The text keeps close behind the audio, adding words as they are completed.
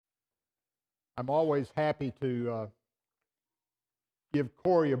I'm always happy to give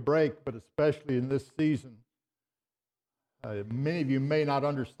Corey a break, but especially in this season. Many of you may not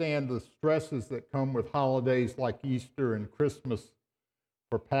understand the stresses that come with holidays like Easter and Christmas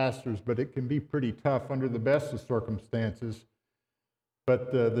for pastors, but it can be pretty tough under the best of circumstances.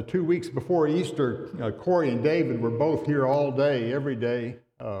 But the 2 weeks before Easter, Corey and David were both here all day, every day,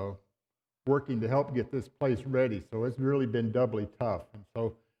 working to help get this place ready. So it's really been doubly tough. And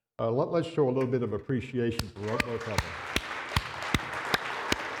so let's show a little bit of appreciation for both of them.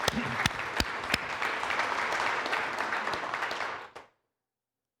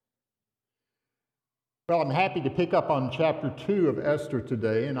 Well, I'm happy to pick up on chapter 2 of Esther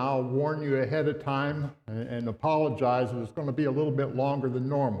today, and I'll warn you ahead of time and apologize that it's going to be a little bit longer than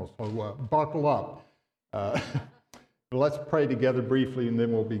normal, so buckle up. Let's pray together briefly, and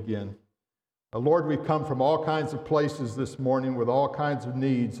then we'll begin. Lord, we've come from all kinds of places this morning with all kinds of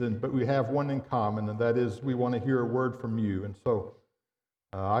needs, but we have one in common, and that is we want to hear a word from you. And so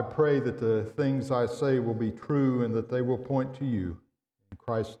I pray that the things I say will be true and that they will point to you. In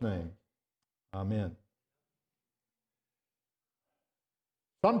Christ's name, amen.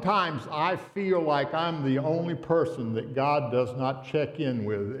 Sometimes I feel like I'm the only person that God does not check in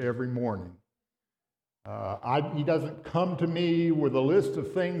with every morning. He doesn't come to me with a list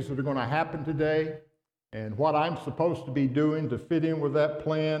of things that are going to happen today and what I'm supposed to be doing to fit in with that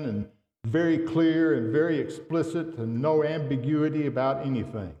plan, and very clear and very explicit and no ambiguity about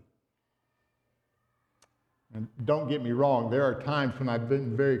anything. And don't get me wrong, there are times when I've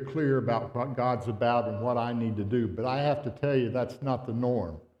been very clear about what God's about and what I need to do, but I have to tell you that's not the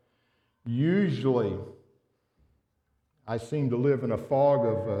norm. Usually, I seem to live in a fog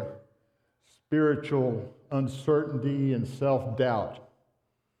of spiritual uncertainty and self-doubt.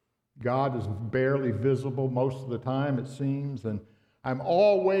 God is barely visible most of the time, it seems, and I'm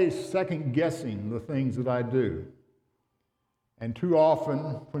always second-guessing the things that I do. And too often,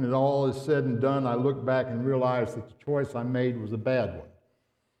 when it all is said and done, I look back and realize that the choice I made was a bad one.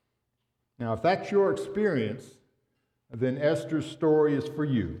 Now, if that's your experience, then Esther's story is for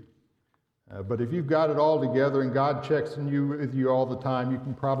you. But if you've got it all together and God checks in with you all the time, you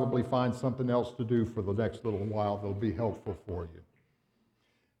can probably find something else to do for the next little while that'll be helpful for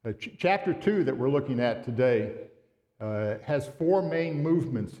you. Chapter 2 that we're looking at today has four main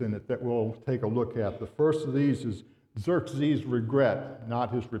movements in it that we'll take a look at. The first of these is Xerxes' regret,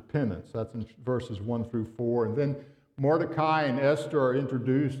 not his repentance. That's in verses 1 through 4. And then Mordecai and Esther are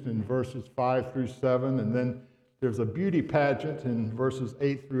introduced in verses 5 through 7. And then there's a beauty pageant in verses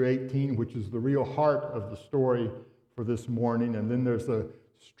 8 through 18, which is the real heart of the story for this morning. And then there's a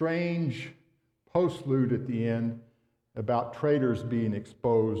strange postlude at the end about traitors being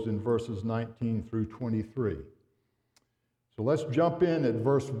exposed in verses 19 through 23. So let's jump in at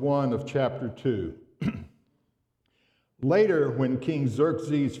verse 1 of chapter 2. Later, when King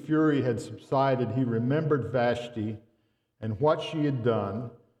Xerxes' fury had subsided, he remembered Vashti and what she had done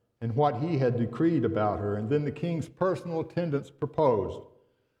and what he had decreed about her. And then the king's personal attendants proposed,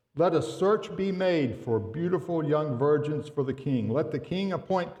 "Let a search be made for beautiful young virgins for the king. Let the king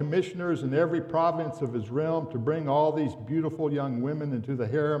appoint commissioners in every province of his realm to bring all these beautiful young women into the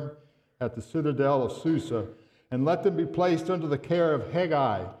harem at the citadel of Susa, and let them be placed under the care of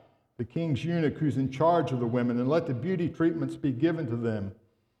Hegai, the king's eunuch who's in charge of the women, and let the beauty treatments be given to them.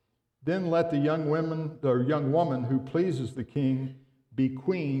 Then let the young woman who pleases the king be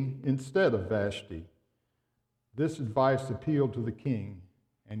queen instead of Vashti." This advice appealed to the king,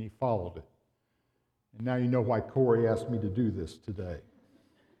 and he followed it. And now you know why Corey asked me to do this today.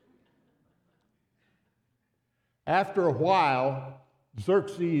 After a while,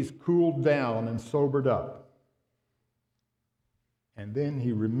 Xerxes cooled down and sobered up. And then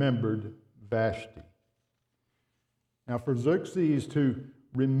he remembered Vashti. Now, for Xerxes to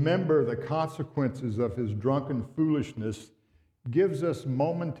remember the consequences of his drunken foolishness gives us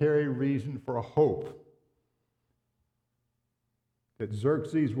momentary reason for hope that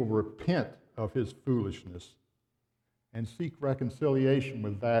Xerxes will repent of his foolishness and seek reconciliation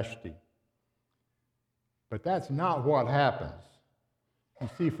with Vashti. But that's not what happens. You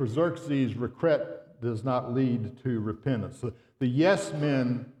see, for Xerxes, regret does not lead to repentance. The yes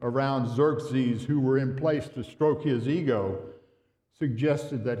men around Xerxes who were in place to stroke his ego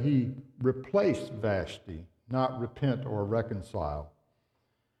suggested that he replace Vashti, not repent or reconcile.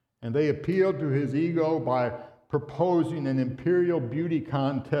 And they appealed to his ego by proposing an imperial beauty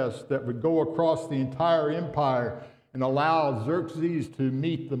contest that would go across the entire empire and allow Xerxes to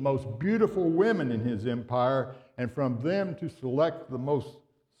meet the most beautiful women in his empire, and from them to select the most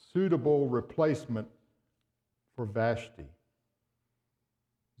suitable replacement for Vashti.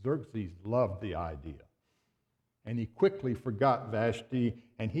 Xerxes loved the idea. And he quickly forgot Vashti,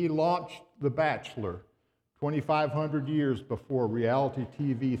 and he launched The Bachelor 2,500 years before reality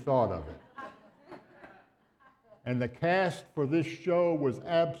TV thought of it. And the cast for this show was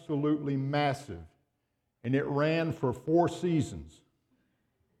absolutely massive, and it ran for 4 seasons.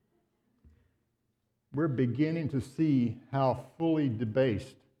 We're beginning to see how fully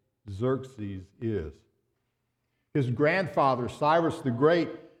debased Xerxes is. His grandfather, Cyrus the Great,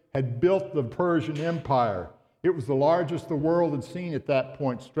 had built the Persian Empire. It was the largest the world had seen at that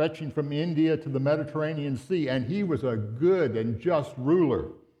point, stretching from India to the Mediterranean Sea, and he was a good and just ruler,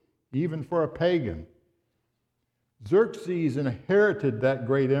 even for a pagan. Xerxes inherited that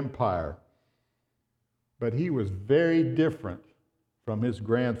great empire, but he was very different from his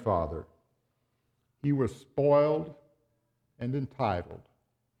grandfather. He was spoiled and entitled.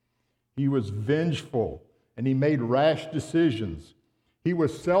 He was vengeful, and he made rash decisions. He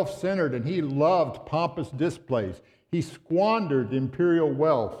was self-centered, and he loved pompous displays. He squandered imperial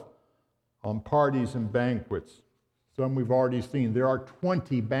wealth on parties and banquets. Some we've already seen. There are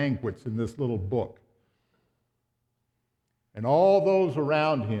 20 banquets in this little book. And all those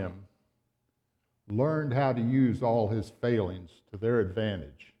around him learned how to use all his failings to their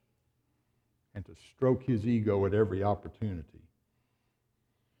advantage and to stroke his ego at every opportunity.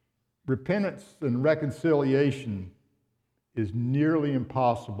 Repentance and reconciliation is nearly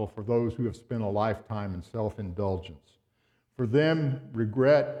impossible for those who have spent a lifetime in self-indulgence. For them,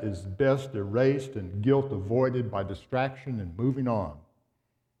 regret is best erased and guilt avoided by distraction and moving on.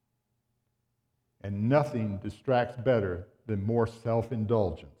 And nothing distracts better than more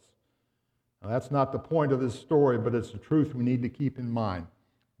self-indulgence. Now, that's not the point of this story, but it's the truth we need to keep in mind.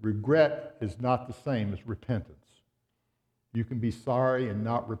 Regret is not the same as repentance. You can be sorry and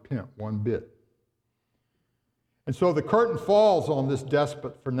not repent one bit. And so the curtain falls on this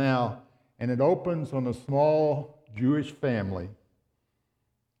despot for now, and it opens on a small Jewish family,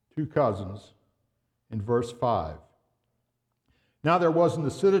 2 cousins, in verse 5. Now there was in the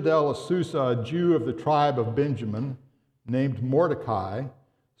citadel of Susa a Jew of the tribe of Benjamin, named Mordecai,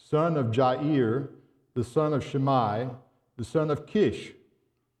 son of Jair, the son of Shimei, the son of Kish,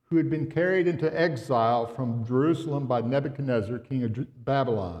 who had been carried into exile from Jerusalem by Nebuchadnezzar, king of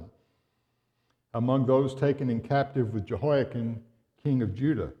Babylon, among those taken in captive with Jehoiakim, king of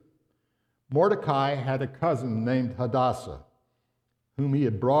Judah. Mordecai had a cousin named Hadassah, whom he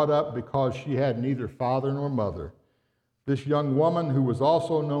had brought up because she had neither father nor mother. This young woman, who was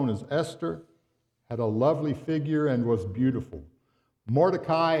also known as Esther, had a lovely figure and was beautiful.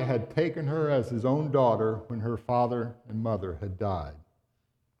 Mordecai had taken her as his own daughter when her father and mother had died.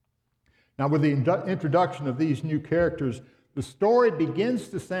 Now, with the introduction of these new characters, the story begins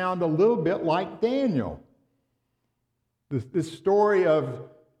to sound a little bit like Daniel. This story of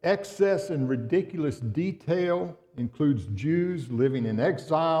excess and ridiculous detail includes Jews living in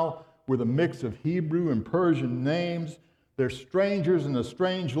exile with a mix of Hebrew and Persian names. They're strangers in a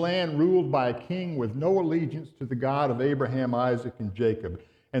strange land ruled by a king with no allegiance to the God of Abraham, Isaac, and Jacob.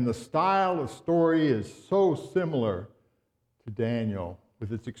 And the style of story is so similar to Daniel,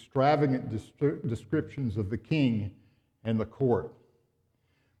 with its extravagant descriptions of the king and the court.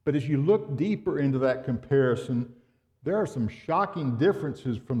 But as you look deeper into that comparison, there are some shocking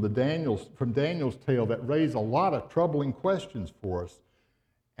differences from Daniel's tale that raise a lot of troubling questions for us.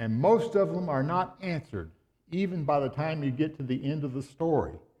 And most of them are not answered, even by the time you get to the end of the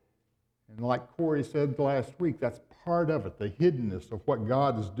story. And like Corey said last week, that's part of it, the hiddenness of what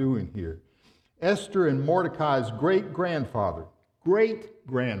God is doing here. Esther and Mordecai's great-grandfather,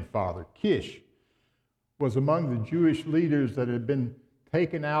 Kish, was among the Jewish leaders that had been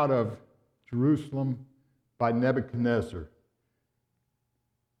taken out of Jerusalem by Nebuchadnezzar.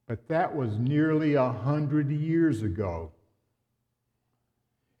 But that was nearly 100 years ago.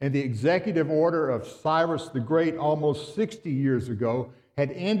 And the executive order of Cyrus the Great almost 60 years ago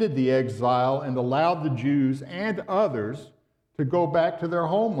had ended the exile and allowed the Jews and others to go back to their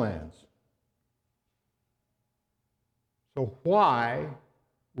homelands. So why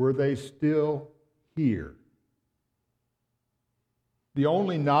were they still here? The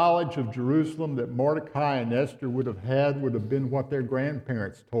only knowledge of Jerusalem that Mordecai and Esther would have had would have been what their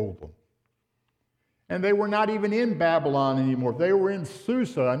grandparents told them. And they were not even in Babylon anymore. They were in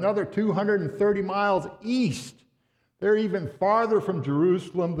Susa, another 230 miles east. They're even farther from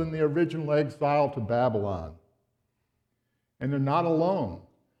Jerusalem than the original exile to Babylon. And they're not alone.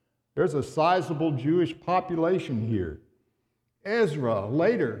 There's a sizable Jewish population here. Ezra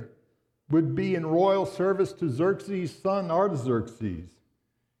later would be in royal service to Xerxes' son Artaxerxes.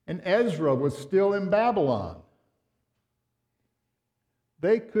 And Ezra was still in Babylon.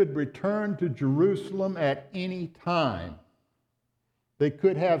 They could return to Jerusalem at any time. They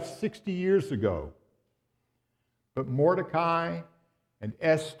could have 60 years ago. But Mordecai and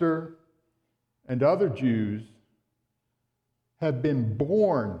Esther and other Jews have been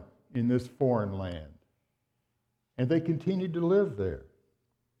born in this foreign land, and they continued to live there.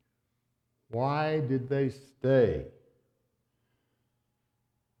 Why did they stay?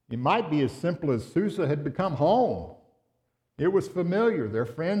 It might be as simple as Susa had become home. It was familiar. Their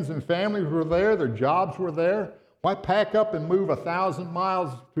friends and families were there. Their jobs were there. Why pack up and move 1,000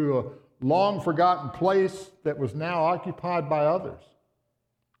 miles to a long-forgotten place that was now occupied by others?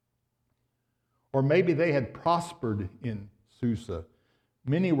 Or maybe they had prospered in Susa.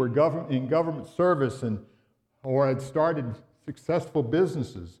 Many were in government service or had started successful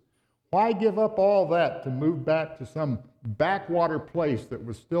businesses. Why give up all that to move back to some backwater place that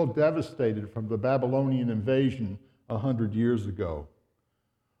was still devastated from the Babylonian invasion 100 years ago?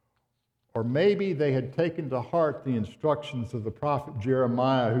 Or maybe they had taken to heart the instructions of the prophet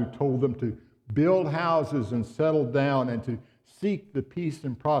Jeremiah, who told them to build houses and settle down and to seek the peace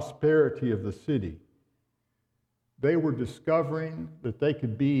and prosperity of the city. They were discovering that they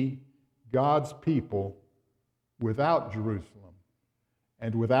could be God's people without Jerusalem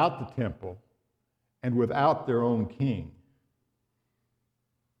and without the temple and without their own king.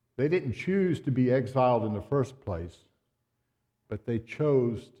 They didn't choose to be exiled in the first place, but they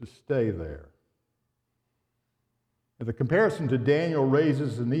chose to stay there. And the comparison to Daniel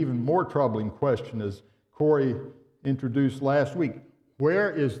raises an even more troubling question, as Corey introduced last week. Where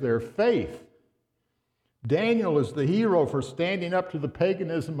is their faith? Daniel is the hero for standing up to the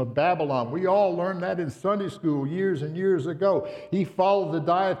paganism of Babylon. We all learned that in Sunday school years and years ago. He followed the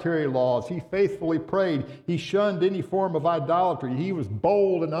dietary laws. He faithfully prayed. He shunned any form of idolatry. He was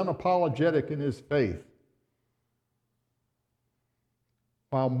bold and unapologetic in his faith.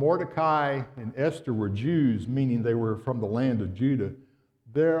 While Mordecai and Esther were Jews, meaning they were from the land of Judah,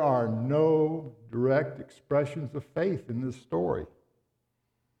 there are no direct expressions of faith in this story.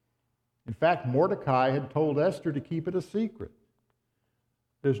 In fact, Mordecai had told Esther to keep it a secret.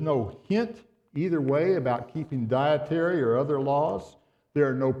 There's no hint either way about keeping dietary or other laws. There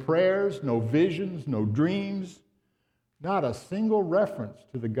are no prayers, no visions, no dreams, not a single reference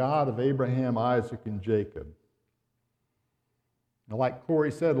to the God of Abraham, Isaac, and Jacob. Now, like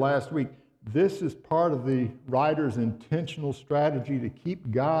Corey said last week, this is part of the writer's intentional strategy to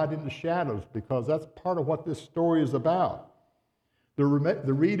keep God in the shadows, because that's part of what this story is about. The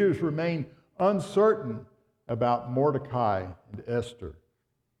readers remain uncertain about Mordecai and Esther.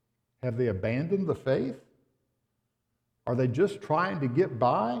 Have they abandoned the faith? Are they just trying to get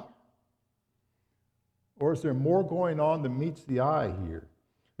by? Or is there more going on than meets the eye here?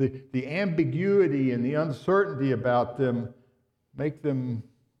 The ambiguity and the uncertainty about them make them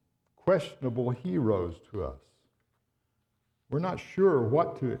questionable heroes to us. We're not sure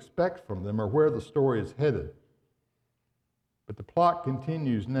what to expect from them or where the story is headed. But the plot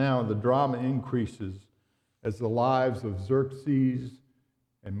continues now, and the drama increases as the lives of Xerxes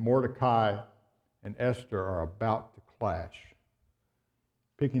and Mordecai and Esther are about to clash.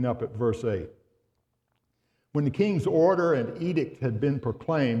 Picking up at verse 8. When the king's order and edict had been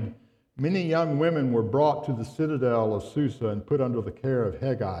proclaimed, many young women were brought to the citadel of Susa and put under the care of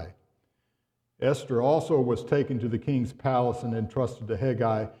Hegai. Esther also was taken to the king's palace and entrusted to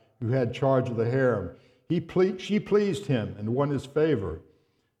Hegai, who had charge of the harem. She pleased him and won his favor.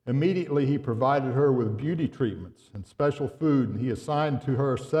 Immediately he provided her with beauty treatments and special food, and he assigned to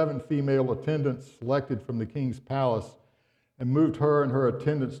her 7 female attendants selected from the king's palace and moved her and her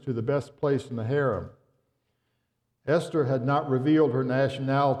attendants to the best place in the harem. Esther had not revealed her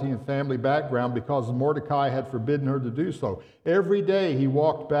nationality and family background because Mordecai had forbidden her to do so. Every day he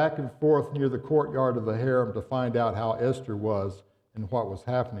walked back and forth near the courtyard of the harem to find out how Esther was and what was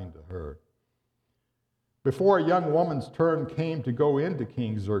happening to her. Before a young woman's turn came to go into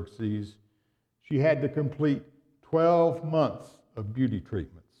King Xerxes, she had to complete 12 months of beauty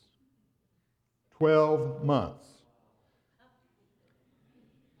treatments. 12 months.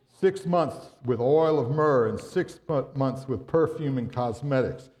 6 months with oil of myrrh and 6 months with perfume and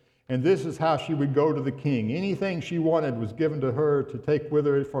cosmetics. And this is how she would go to the king. Anything she wanted was given to her to take with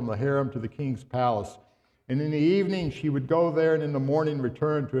her from the harem to the king's palace. And in the evening she would go there, and in the morning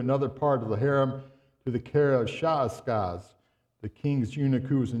return to another part of the harem to the care of Shaashgaz, the king's eunuch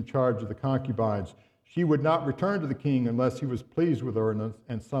who was in charge of the concubines. She would not return to the king unless he was pleased with her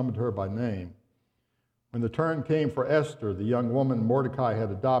and summoned her by name. When the turn came for Esther, the young woman Mordecai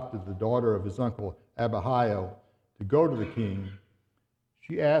had adopted, the daughter of his uncle Abihail, to go to the king,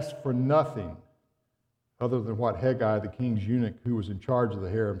 she asked for nothing other than what Haggai, the king's eunuch who was in charge of the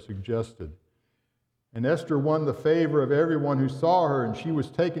harem, suggested. And Esther won the favor of everyone who saw her, and she was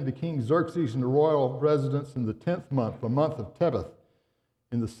taken to King Xerxes in the royal residence in the 10th month, the month of Tebeth,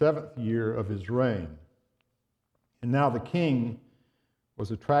 in the 7th year of his reign. And now the king was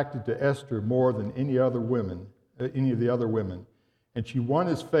attracted to Esther more than any of the other women, and she won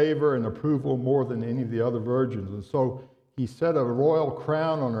his favor and approval more than any of the other virgins. And so he set a royal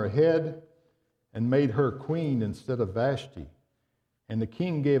crown on her head and made her queen instead of Vashti. And the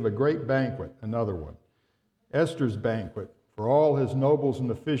king gave a great banquet, another one, Esther's banquet, for all his nobles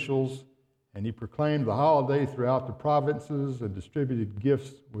and officials, and he proclaimed the holiday throughout the provinces and distributed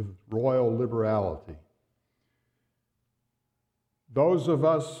gifts with royal liberality. Those of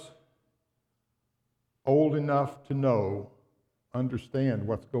us old enough to know understand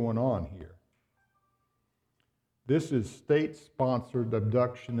what's going on here. This is state-sponsored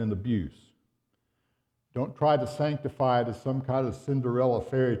abduction and abuse. Don't try to sanctify it as some kind of Cinderella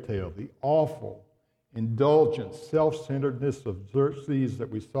fairy tale. The awful, indulgent self-centeredness of Xerxes that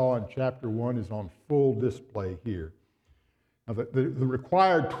we saw in chapter 1 is on full display here. Now, the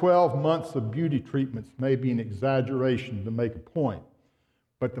required 12 months of beauty treatments may be an exaggeration to make a point,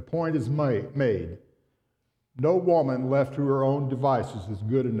 but the point is made. No woman left to her own devices is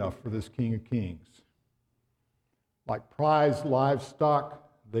good enough for this King of Kings. Like prized livestock,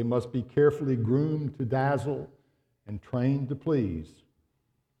 they must be carefully groomed to dazzle and trained to please.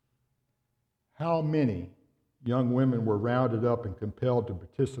 How many young women were rounded up and compelled to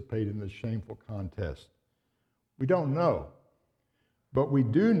participate in this shameful contest? We don't know. But we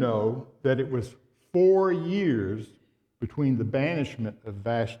do know that it was 4 years between the banishment of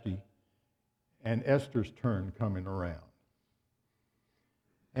Vashti and Esther's turn coming around.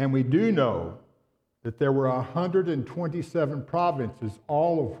 And we do know that there were 127 provinces,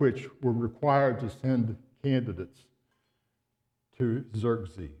 all of which were required to send candidates to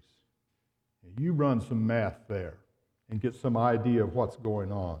Xerxes. You run some math there and get some idea of what's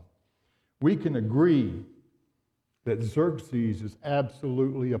going on. We can agree that Xerxes is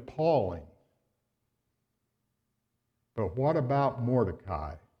absolutely appalling. But what about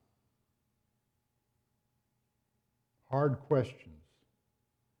Mordecai? Hard questions.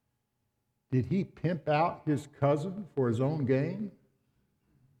 Did he pimp out his cousin for his own gain?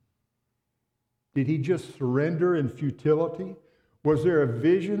 Did he just surrender in futility? Was there a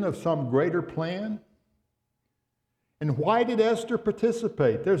vision of some greater plan? And why did Esther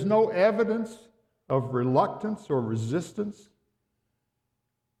participate? There's no evidence of reluctance or resistance.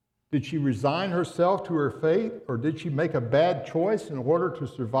 Did she resign herself to her fate, or did she make a bad choice in order to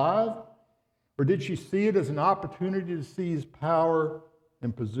survive? Or did she see it as an opportunity to seize power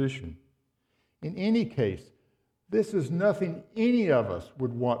and position? In any case, this is nothing any of us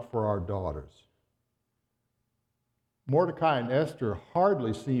would want for our daughters. Mordecai and Esther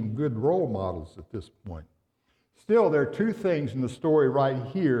hardly seem good role models at this point. Still, there are two things in the story right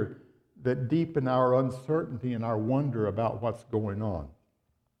here that deepen our uncertainty and our wonder about what's going on.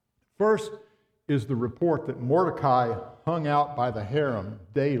 First is the report that Mordecai hung out by the harem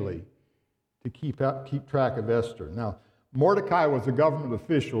daily to keep track of Esther. Now, Mordecai was a government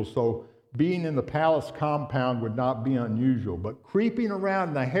official, so being in the palace compound would not be unusual, but creeping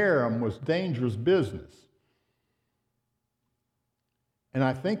around the harem was dangerous business. And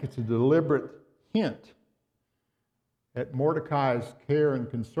I think it's a deliberate hint at Mordecai's care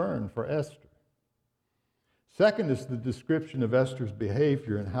and concern for Esther. Second is the description of Esther's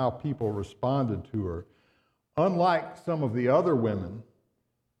behavior and how people responded to her. Unlike some of the other women,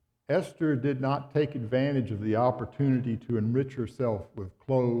 Esther did not take advantage of the opportunity to enrich herself with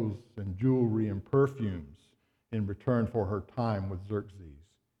clothes and jewelry and perfumes in return for her time with Xerxes.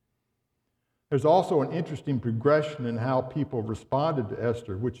 There's also an interesting progression in how people responded to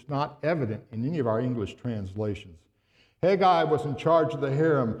Esther, which is not evident in any of our English translations. Haggai was in charge of the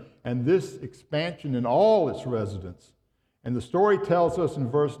harem, and this expansion in all its residents. And the story tells us in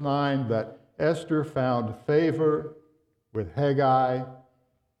verse 9 that Esther found favor with Haggai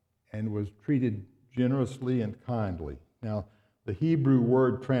and was treated generously and kindly. Now, the Hebrew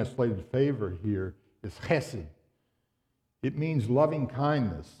word translated favor here is chesed. It means loving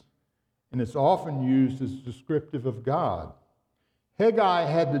kindness, and it's often used as descriptive of God. Haggai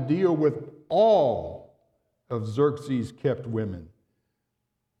had to deal with all of Xerxes' kept women.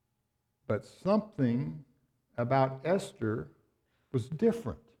 But something about Esther was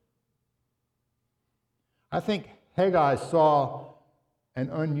different. I think Haggai saw an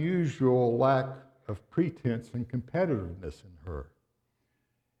unusual lack of pretense and competitiveness in her.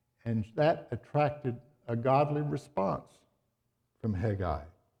 And that attracted a godly response from Haggai.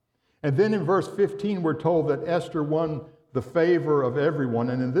 And then in verse 15, we're told that Esther won the favor of everyone.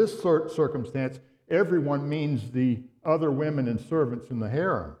 And in this circumstance, everyone means the other women and servants in the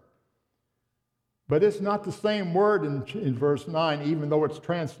harem. But it's not the same word in verse 9, even though it's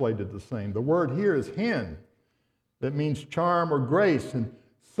translated the same. The word here is hen, that means charm or grace. And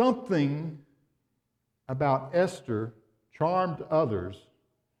something about Esther charmed others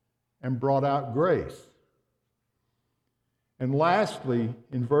and brought out grace. And lastly,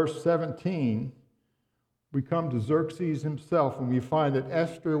 in verse 17, we come to Xerxes himself, and we find that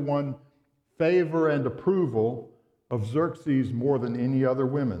Esther won favor and approval of Xerxes more than any other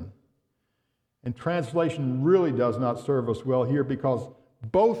women. And translation really does not serve us well here, because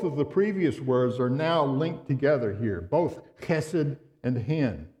both of the previous words are now linked together here, both chesed and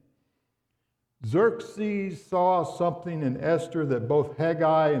hen. Xerxes saw something in Esther that both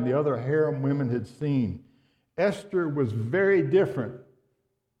Haggai and the other harem women had seen. Esther was very different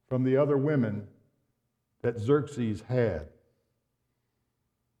from the other women that Xerxes had.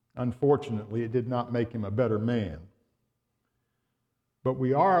 Unfortunately, it did not make him a better man. But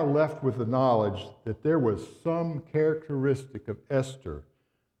we are left with the knowledge that there was some characteristic of Esther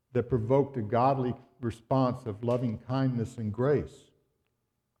that provoked a godly response of loving kindness and grace.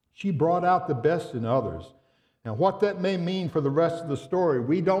 She brought out the best in others. Now, what that may mean for the rest of the story,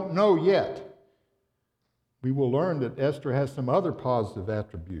 we don't know yet. We will learn that Esther has some other positive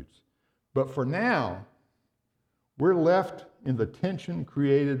attributes. But for now, we're left in the tension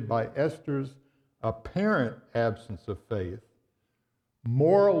created by Esther's apparent absence of faith,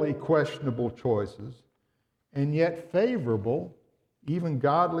 morally questionable choices, and yet favorable, even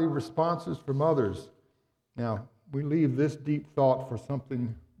godly responses from others. Now, we leave this deep thought for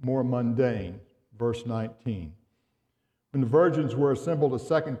something more mundane. Verse 19. When the virgins were assembled a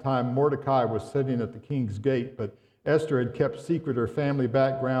second time, Mordecai was sitting at the king's gate, but Esther had kept secret her family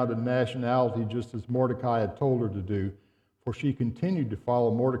background and nationality, just as Mordecai had told her to do, for she continued to follow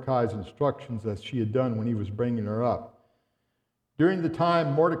Mordecai's instructions as she had done when he was bringing her up. During the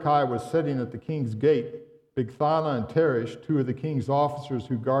time Mordecai was sitting at the king's gate, Bigthana and Teresh, two of the king's officers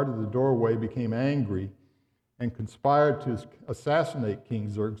who guarded the doorway, became angry and conspired to assassinate King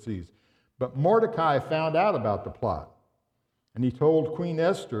Xerxes. But Mordecai found out about the plot, and he told Queen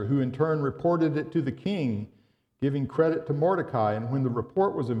Esther, who in turn reported it to the king, giving credit to Mordecai. And when the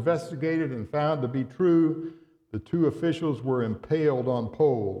report was investigated and found to be true, the two officials were impaled on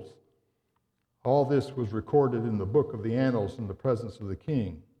poles. All this was recorded in the book of the annals in the presence of the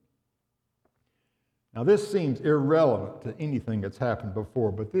king. Now, this seems irrelevant to anything that's happened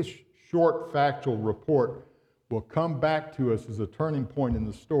before, but this short factual report will come back to us as a turning point in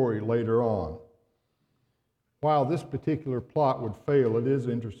the story later on. While this particular plot would fail, it is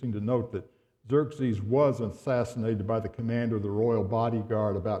interesting to note that Xerxes was assassinated by the commander of the royal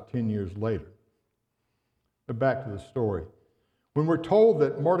bodyguard about 10 years later. But back to the story. When we're told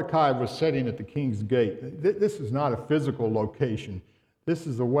that Mordecai was sitting at the king's gate, this is not a physical location. This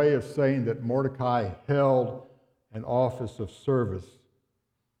is a way of saying that Mordecai held an office of service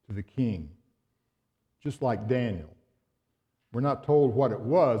to the king, just like Daniel. We're not told what it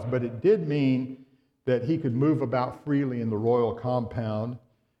was, but it did mean that he could move about freely in the royal compound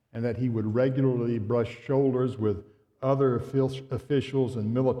and that he would regularly brush shoulders with other officials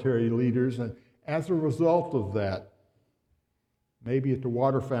and military leaders. And as a result of that, maybe at the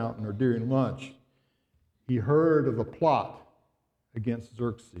water fountain or during lunch, he heard of the plot against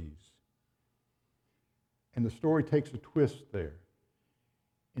Xerxes. And the story takes a twist there.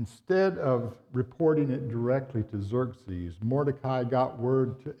 Instead of reporting it directly to Xerxes, Mordecai got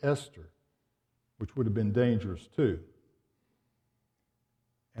word to Esther, which would have been dangerous too,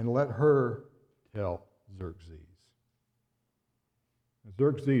 and let her tell Xerxes.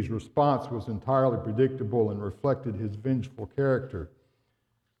 Xerxes' response was entirely predictable and reflected his vengeful character.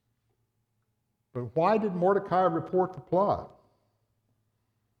 But why did Mordecai report the plot?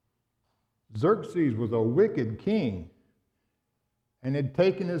 Xerxes was a wicked king and had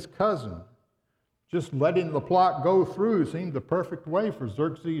taken his cousin. Just letting the plot go through seemed the perfect way for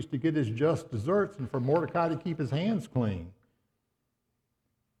Xerxes to get his just deserts and for Mordecai to keep his hands clean.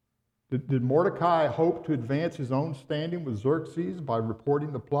 Did Mordecai hope to advance his own standing with Xerxes by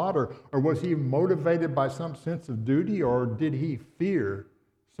reporting the plot, or was he motivated by some sense of duty, or did he fear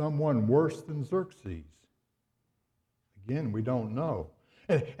someone worse than Xerxes? Again, we don't know.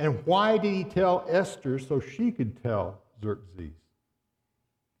 And why did he tell Esther so she could tell Xerxes?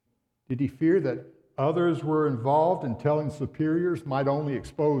 Did he fear that others were involved and telling superiors might only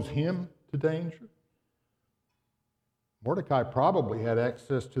expose him to danger? Mordecai probably had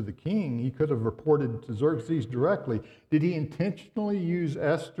access to the king. He could have reported to Xerxes directly. Did he intentionally use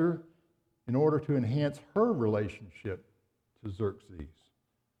Esther in order to enhance her relationship to Xerxes?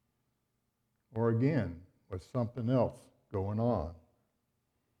 Or again, was something else going on?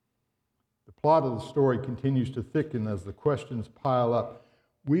 The plot of the story continues to thicken as the questions pile up.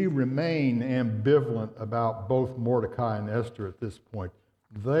 We remain ambivalent about both Mordecai and Esther at this point.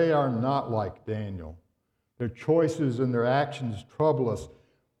 They are not like Daniel. Their choices and their actions trouble us,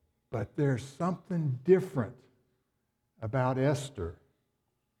 but there's something different about Esther.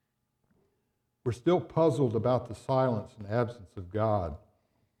 We're still puzzled about the silence and absence of God,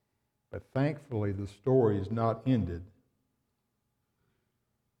 but thankfully the story is not ended.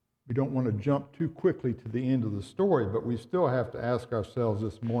 We don't want to jump too quickly to the end of the story, but we still have to ask ourselves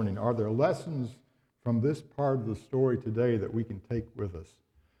this morning, are there lessons from this part of the story today that we can take with us?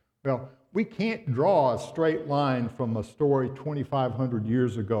 Well, we can't draw a straight line from a story 2,500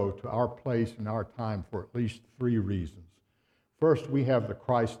 years ago to our place and our time for at least three reasons. First, we have the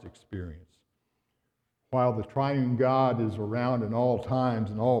Christ experience. While the triune God is around in all times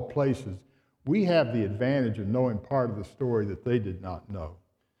and all places, we have the advantage of knowing part of the story that they did not know.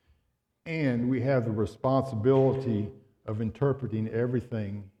 And we have the responsibility of interpreting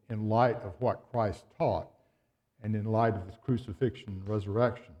everything in light of what Christ taught and in light of his crucifixion and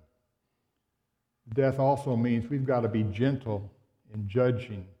resurrection. Death also means we've got to be gentle in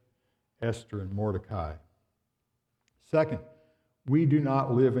judging Esther and Mordecai. Second, we do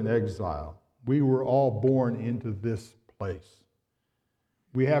not live in exile. We were all born into this place.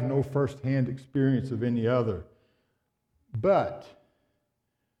 We have no firsthand experience of any other. But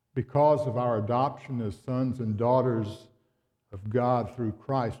because of our adoption as sons and daughters of God through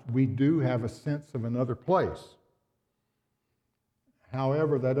Christ, we do have a sense of another place.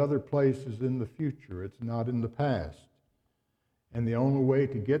 However, that other place is in the future. It's not in the past. And the only way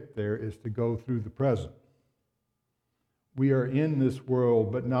to get there is to go through the present. We are in this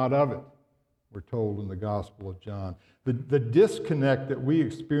world, but not of it, we're told in the Gospel of John. The disconnect that we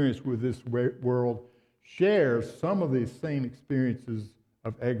experience with this world shares some of these same experiences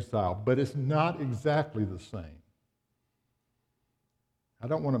of exile, but it's not exactly the same. I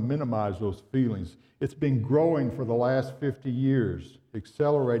don't want to minimize those feelings. It's been growing for the last 50 years,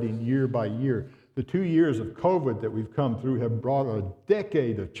 accelerating year by year. The 2 years of COVID that we've come through have brought a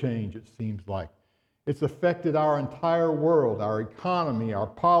decade of change, it seems like. It's affected our entire world, our economy, our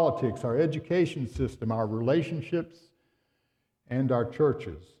politics, our education system, our relationships, and our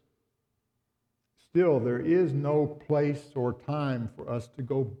churches. Still, there is no place or time for us to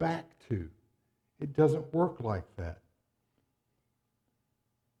go back to. It doesn't work like that.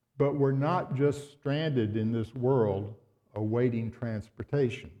 But we're not just stranded in this world awaiting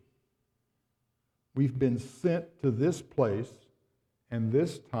transportation. We've been sent to this place and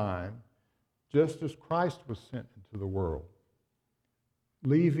this time just as Christ was sent into the world.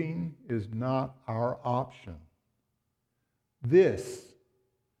 Leaving is not our option. This,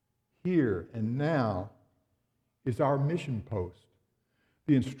 here and now, is our mission post.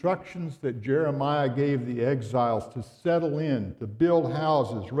 The instructions that Jeremiah gave the exiles to settle in, to build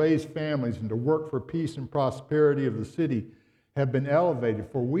houses, raise families, and to work for peace and prosperity of the city have been elevated,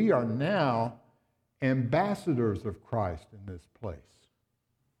 for we are now ambassadors of Christ in this place.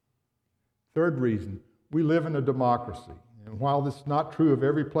 Third reason, we live in a democracy. And while this is not true of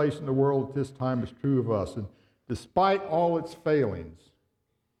every place in the world at this time, it's true of us. And despite all its failings,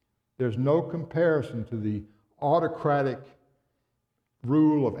 there's no comparison to the autocratic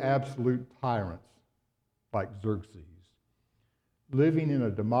rule of absolute tyrants like Xerxes. Living in a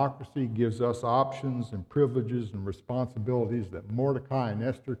democracy gives us options and privileges and responsibilities that Mordecai and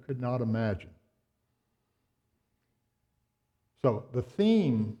Esther could not imagine. So the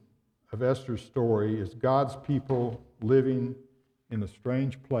theme of Esther's story is God's people living in a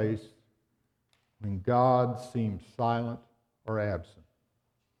strange place when God seemed silent or absent.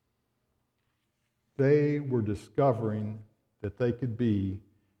 They were discovering that they could be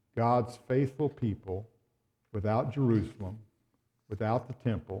God's faithful people without Jerusalem, without the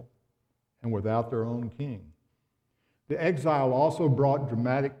temple, and without their own king. The exile also brought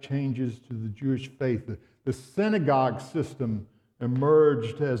dramatic changes to the Jewish faith. The synagogue system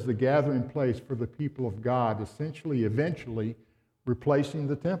emerged as the gathering place for the people of God, eventually replacing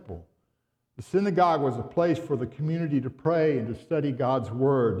the temple. The synagogue was a place for the community to pray and to study God's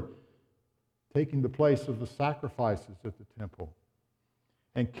word, taking the place of the sacrifices at the temple.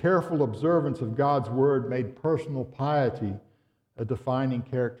 And careful observance of God's word made personal piety a defining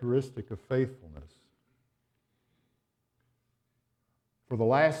characteristic of faithfulness. For the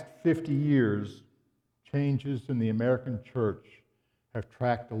last 50 years, changes in the American church have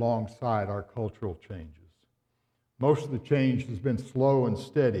tracked alongside our cultural changes. Most of the change has been slow and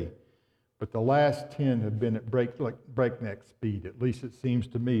steady, but the last 10 have been at breakneck speed. At least it seems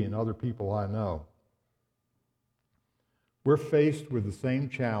to me and other people I know. We're faced with the same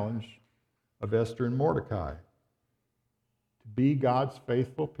challenge of Esther and Mordecai, to be God's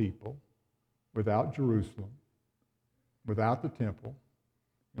faithful people without Jerusalem, without the temple,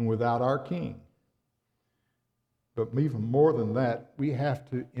 and without our king. But even more than that, we have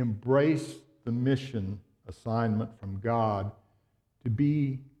to embrace the mission assignment from God to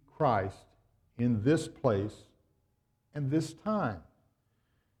be Christ in this place and this time.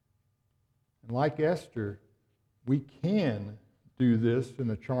 And like Esther, we can do this in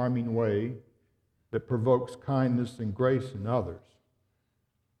a charming way that provokes kindness and grace in others.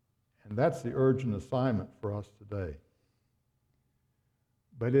 And that's the urgent assignment for us today.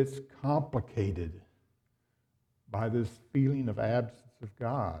 But it's complicated by this feeling of absence of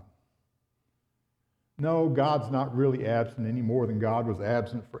God. No, God's not really absent any more than God was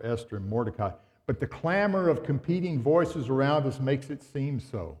absent for Esther and Mordecai. But the clamor of competing voices around us makes it seem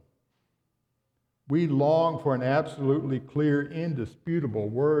so. We long for an absolutely clear, indisputable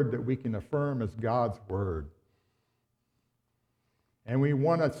word that we can affirm as God's word. And we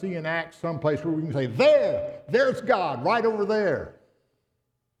want to see an act someplace where we can say, there's God, right over there.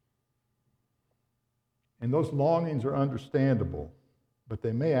 And those longings are understandable, but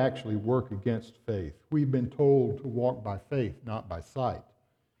they may actually work against faith. We've been told to walk by faith, not by sight.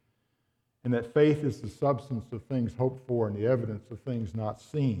 And that faith is the substance of things hoped for and the evidence of things not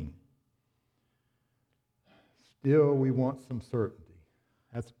seen. Still, we want some certainty.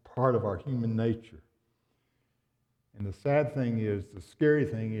 That's part of our human nature. And the sad thing is, the scary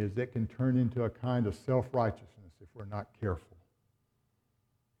thing is, it can turn into a kind of self-righteousness if we're not careful.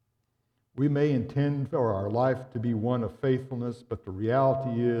 We may intend for our life to be one of faithfulness, but the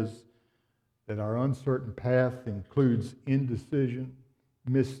reality is that our uncertain path includes indecision,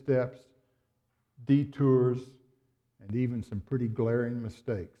 missteps, detours, and even some pretty glaring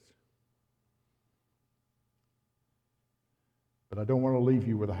mistakes. But I don't want to leave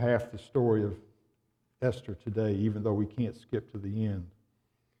you with half the story of Esther today, even though we can't skip to the end.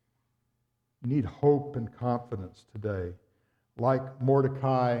 You need hope and confidence today. Like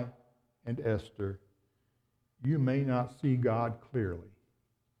Mordecai and Esther, you may not see God clearly,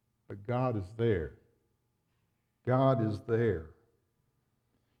 but God is there. God is there.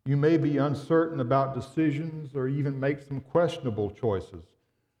 You may be uncertain about decisions or even make some questionable choices,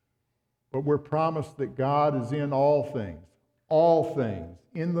 but we're promised that God is in all things,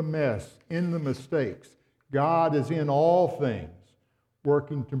 in the mess, in the mistakes. God is in all things,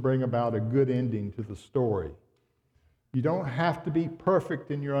 working to bring about a good ending to the story. You don't have to be perfect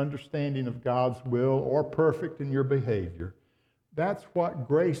in your understanding of God's will or perfect in your behavior. That's what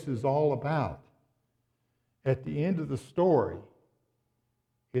grace is all about. At the end of the story,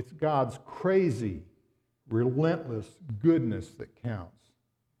 it's God's crazy, relentless goodness that counts,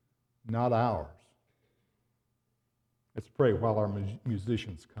 not ours. Let's pray while our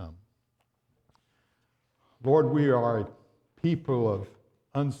musicians come. Lord, we are a people of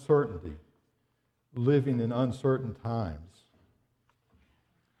uncertainty, living in uncertain times.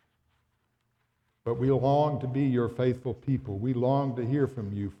 But we long to be your faithful people. We long to hear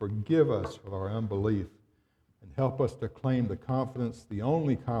from you. Forgive us for our unbelief and help us to claim the confidence, the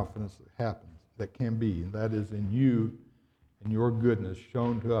only confidence that can be, and that is in you and your goodness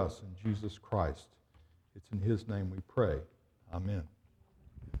shown to us in Jesus Christ. It's in his name we pray. Amen.